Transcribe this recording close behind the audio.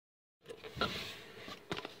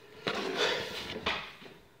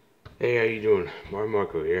Hey, how you doing?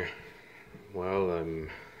 Marco here. Well,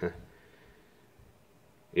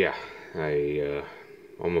 yeah, I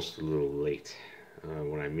almost a little late.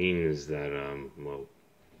 What I mean is that, well,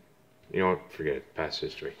 you know what? Forget it. Past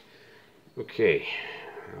history. Okay,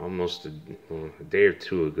 almost a day or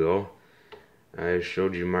two ago, I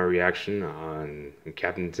showed you my reaction on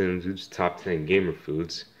Captain Tim's top 10 gamer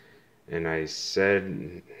foods, and I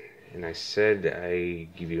said I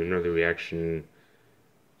give you another reaction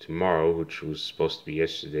tomorrow, which was supposed to be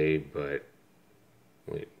yesterday, but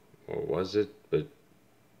wait, or was it? But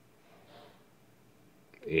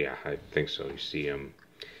yeah, I think so. You see,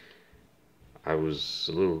 I was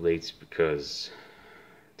a little late because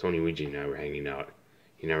Tony Ouija and I were hanging out.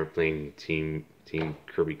 He and I were playing Team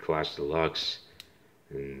Kirby Clash Deluxe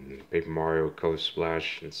and Paper Mario Color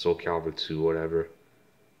Splash and Soul Calibur 2, whatever.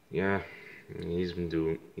 Yeah, he's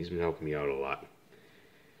been helping me out a lot.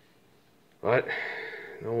 But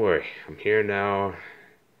don't worry, I'm here now,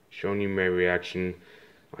 showing you my reaction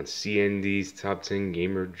on CND's top 10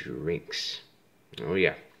 gamer drinks. Oh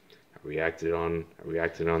yeah, I reacted on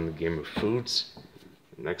the gamer foods.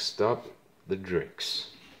 Next up, the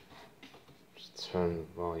drinks. Just turn the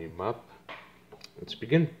volume up. Let's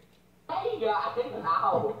begin. Hey guys,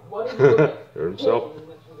 ow! What are you doing? Heard himself.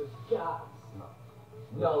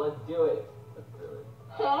 No, let's do it.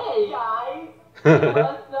 Hey guys,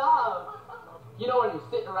 what's up? You know when you're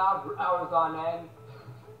sitting around for hours on end?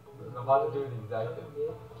 I'm about to do the exact thing.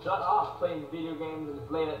 Shut off playing video games and it's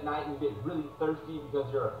late at night and you get really thirsty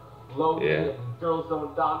because you're lonely and girls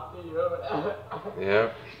don't talk to you.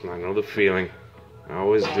 Yep, I know the feeling. I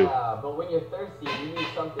always do. Yeah, but when you're thirsty, you need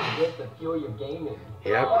something good to fuel your gaming.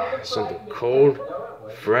 Yep, something cold,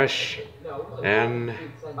 fresh, and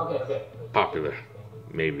popular,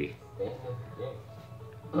 maybe.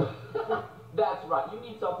 That's right, you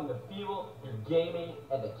need something to fuel your gaming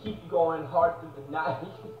and to keep you going hard through the night.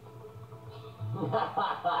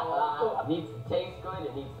 It needs to taste good,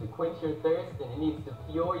 it needs to quench your thirst, and it needs to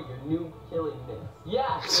fuel your new killingness.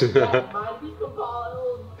 Yeah, so with that in mind, we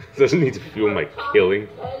compiled... Doesn't need to fuel my killing.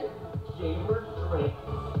 10 gamer drinks.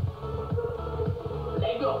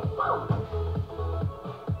 There you go.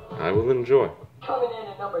 I will enjoy. Coming in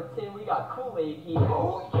at number 10, we got Kool-Aid here.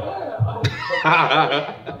 Oh yeah!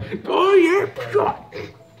 Oh yeah!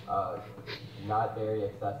 Not very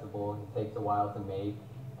accessible. It takes a while to make,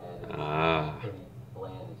 and it's pretty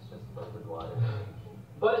bland. It's just flavored water.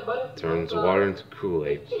 But it's turns water into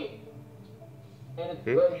Kool-Aid. And it's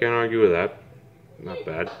good. Can't argue with that. Not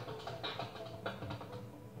bad.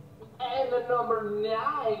 And the number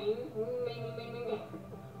 9,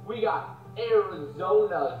 we got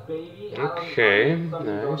Arizona, baby. Okay, nice. Don't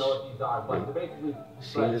know what these are, but they're basically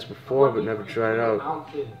seen this before, but never tried out.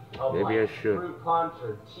 Maybe I should. Fruit punch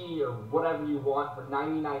or tea or whatever you want for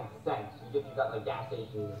 99 cents. You get these at like gas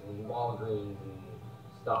stations and Walgreens and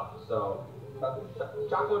stuff. So,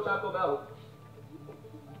 Choco milk.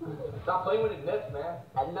 Stop playing with his nips, man.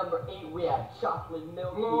 At number 8, we have chocolate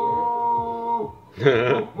milk here. Oh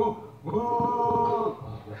man.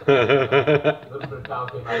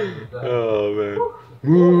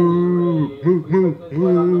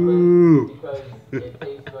 Because it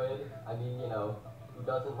tastes good. I mean, you know, who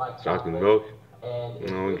doesn't like chocolate milk? And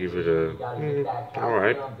I'll give it a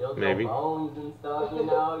alright, maybe. Bones and stuff, you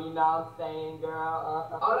know what I'm saying,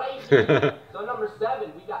 girl. Alright, so number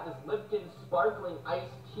 7, we got this Lipton sparkling iced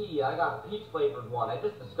tea. I got a peach flavored one. I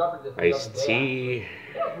just discovered this iced tea.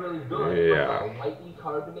 It's really good. Yeah. It's lightly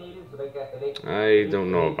carbonated, so it ain't. I don't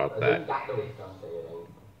know about that.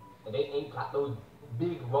 It ain't got those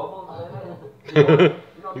big bubbles in it. You know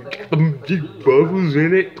what I'm saying? Some big bubbles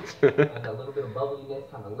in it. And a little bit of bubbliness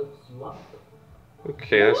kind of lifts you up.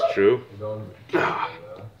 Okay, that's true. I've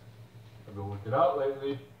been working out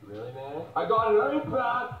lately. Really, man? I got an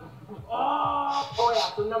 8-pack. Oh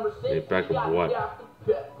yeah, so number 6. 8-pack of what?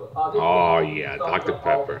 Oh yeah, Dr.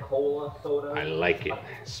 Pepper. I like it,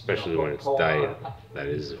 especially when it's diet. That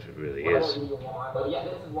is, if it really is. But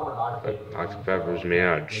Dr. Pepper is made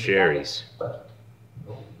out of cherries.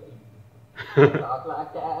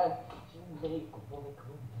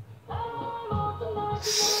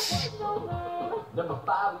 Number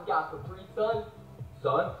 5, we got Capri Sun.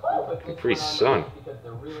 Capri Sun.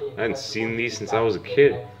 I hadn't seen these since I was a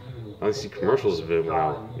kid. I only see commercials of it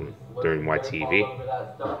during YTV.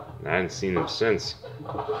 And I hadn't seen them since.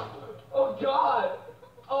 Oh God!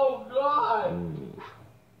 Oh God! Ooh.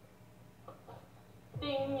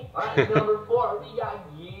 Ding! Alright, number 4, we got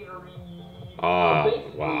Gatorade. Ah,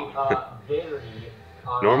 wow. Gatorade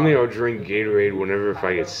Normally I'll drink Gatorade whenever if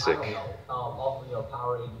I get sick. I don't know. Also,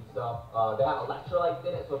 Powerade and stuff. They have electrolytes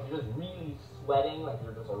in it, so if you're just really sweating, like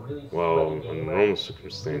you're just a really Well, sweaty in gamer, normal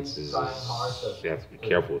circumstances, really trying hard you have to be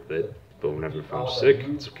careful with it. But whenever if I'm all the sick,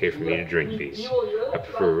 new- it's okay for me to drink these. Fuel your I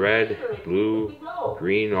prefer red, electrolytes, blue, good to go.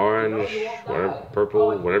 green, orange, You won't whatever, die.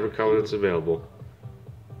 purple, whatever color that's available.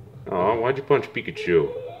 Oh, why'd you punch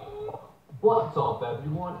Pikachu? What's up,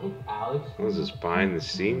 everyone? It's Alex. What is this, behind the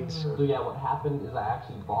scenes? So yeah, what happened is I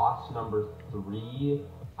actually lost number 3.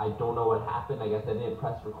 I don't know what happened. I guess I didn't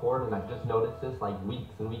press record, and I just noticed this like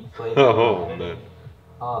weeks and weeks later. Oh, man.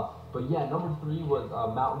 But yeah, number 3 was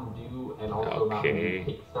Mountain Dew, and also Mountain Dew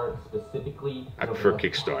Kickstart specifically. I prefer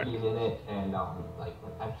Kickstart. In it and like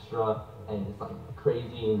extra, and it's like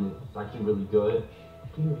crazy, and it's actually really good.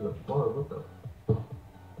 Give me a bar. What the?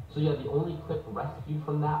 So yeah, the only clip rescued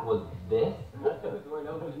from that was this.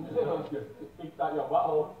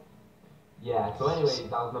 Yeah, so anyways,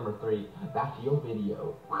 that was number 3. Back to your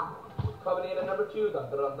video. Coming in at number 2.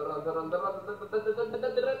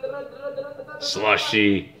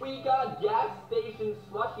 Slushy. We got gas station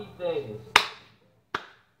slushy things.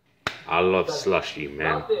 I love slushy,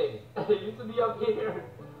 man. Nothing. It used to be up here,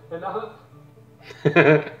 and now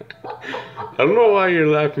I don't know why you're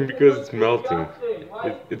laughing because it's melting.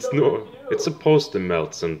 It's supposed to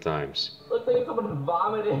melt sometimes. Looks like someone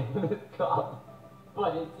vomited in this cup,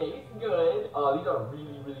 but it tastes good. These are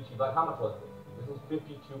really, really cheap. Like, how much was this? This was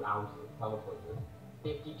 52 ounces. How much was this?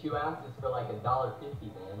 52 ounces for like $1.50,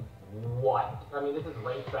 man. What? I mean, this is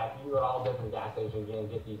racetrack. You can go to all different gas stations and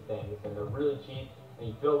get these things, and they're really cheap. And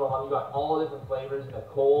you fill them up. You got all different flavors in the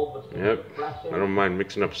cold, which can be refreshing. I don't mind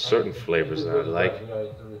mixing up certain flavors that I like. It's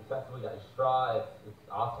really accessible. You got your straw. It's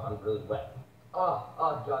awesome. I'm really wet.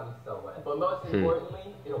 Oh, Johnny's so wet. But most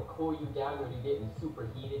importantly, it'll cool you down when you're getting super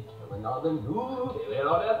heated, killing all them boobs, killing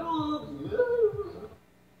all that boobs.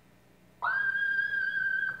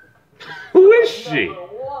 Who is she? Number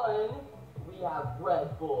 1, we have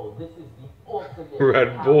Red Bull. This is the ultimate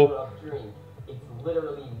Red Bull. of drink. It's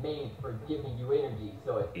literally made for giving you energy.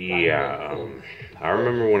 So Yeah, I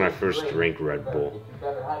remember when I first drank Red Bull.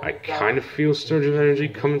 I kind of feel a surge of energy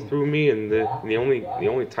coming through me, and the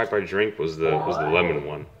only type I drank was the lemon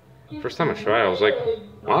one. First time I tried it, I was like,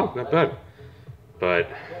 wow, not bad. But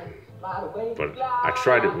I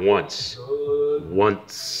tried it once,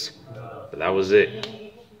 but that was it.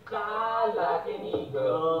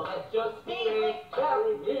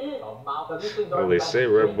 Well, they say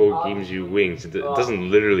Red Bull gives you wings. It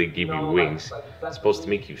doesn't literally give you wings. It's supposed to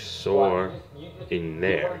make you soar in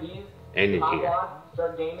there and in here.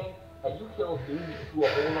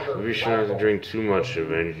 Maybe you shouldn't have to drink too much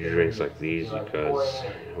of energy drinks like these because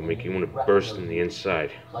it'll make you want to burst in the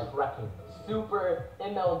inside. Like wrecking. Super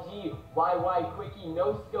MLG YY Quickie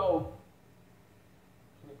No Scope.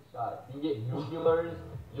 You get nubulars.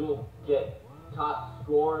 You'll get top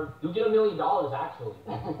scores. You'll get $1 million actually.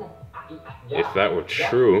 If that were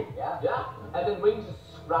true. Yeah. And then wings just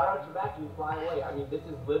sprout out your back and you fly away. I mean, this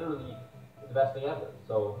is literally the best thing ever.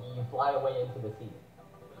 So you fly away into the sea.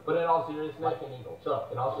 But in all seriousness, like an eagle. Shut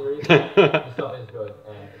up. In all seriousness, this stuff is good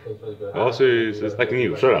and it tastes really good. All seriousness, like an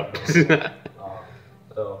eagle. Shut up.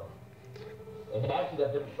 So, and it actually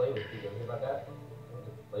does different flavors. You hear about that?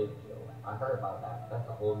 Flavors, I heard about that. That's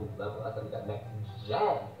a whole new level. That's like that next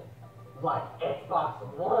gen. Like Xbox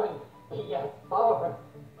One, PS4,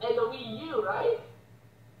 and the Wii U, right?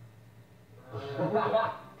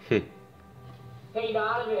 Hey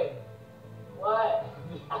Donovan, what?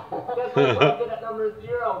 Guess what did at number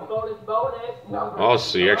 0? Bonus. Oh,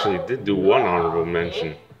 so you actually did do one honorable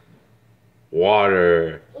mention.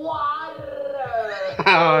 Water.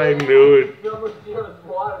 I knew it. Number 0 is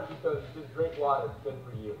water because just drink water. It's good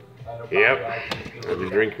for you. Yep. I've been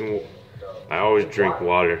drinking. I always drink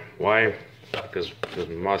water. Why? Because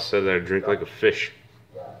Ma said that I drink like a fish.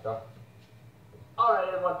 Yeah. Alright,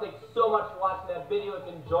 everyone. Thanks so much for watching that video. If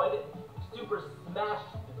you enjoyed it, super smash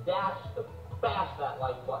the bash that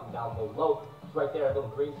like button down below. It's right there, a little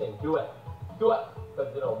green thing. Do it.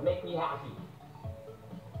 Because it'll make me happy.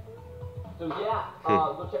 So yeah,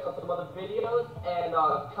 go check out some other videos and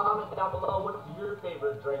comment down below what's your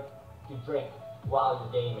favorite drink to drink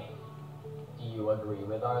while you're gaming. Do you agree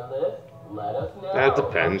with our list? Let us know. That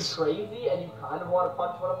depends. Are you crazy and you kind of want to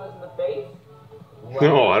punch one of us in the face?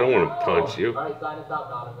 No, I don't want to punch you. Alright, sign us out,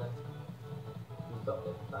 Donovan. Do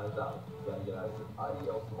something. Sign us out. You gotta get out of here.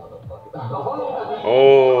 Adios, motherfucker. Oh!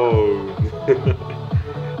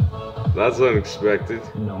 That's unexpected.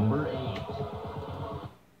 Number 8.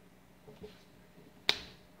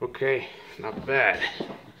 Okay, not bad.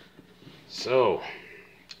 So,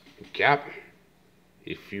 Cap,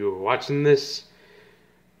 if you're watching this,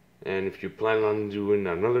 And if you plan on doing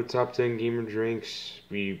another top 10 gamer drinks,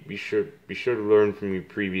 be sure to learn from your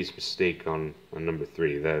previous mistake on number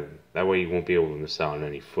 3. That way you won't be able to miss out on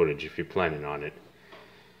any footage if you're planning on it.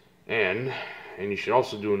 And you should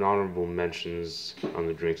also do an honorable mentions on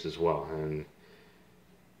the drinks as well. And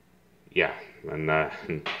yeah, and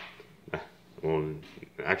well,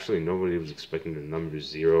 actually nobody was expecting the number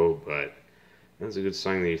 0, but that's a good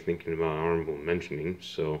sign that you're thinking about honorable mentioning.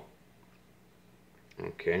 So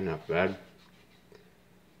okay, not bad.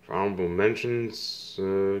 For honorable mentions,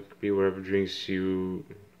 could be whatever drinks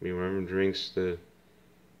that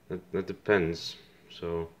depends.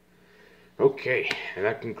 So, okay, and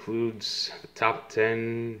that concludes the top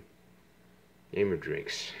 10 gamer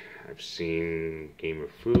drinks. I've seen gamer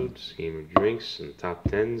foods, gamer drinks, and top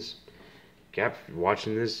 10s. Cap, if you're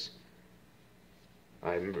watching this,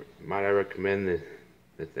 I recommend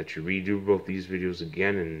that you redo both these videos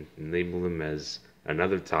again and label them as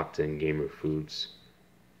another top 10 gamer foods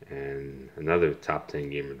and another top 10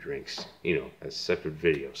 gamer drinks, as separate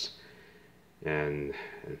videos. And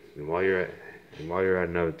while you're at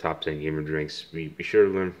another top 10 gamer drinks, be sure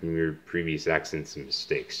to learn from your previous accidents and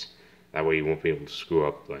mistakes. That way you won't be able to screw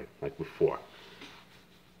up like before.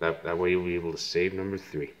 That way you'll be able to save number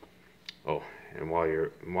 3. Oh, and while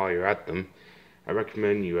you're at them, I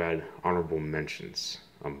recommend you add honorable mentions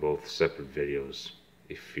on both separate videos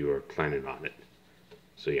if you are planning on it.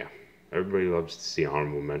 So yeah, everybody loves to see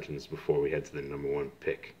honorable mentions before we head to the number 1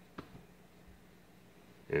 pick.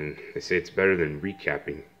 And they say it's better than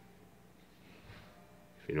recapping,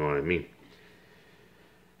 if you know what I mean.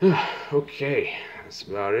 Okay, that's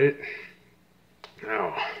about it.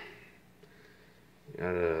 Now,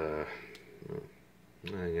 I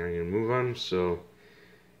gotta move on. So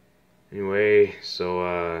anyway,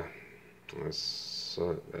 that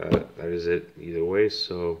is it either way.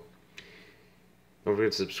 So don't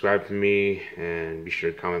forget to subscribe to me and be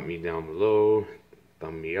sure to comment me down below.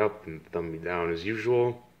 Thumb me up and thumb me down as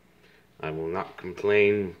usual. I will not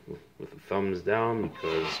complain with the thumbs down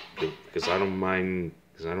because I don't mind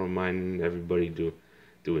everybody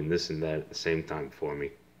doing this and that at the same time for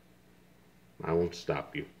me. I won't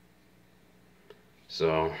stop you.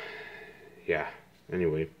 So yeah.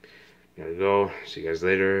 Anyway, gotta go. See you guys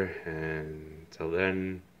later, and until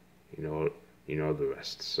then, you know the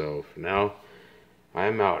rest. So for now, I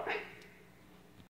am out.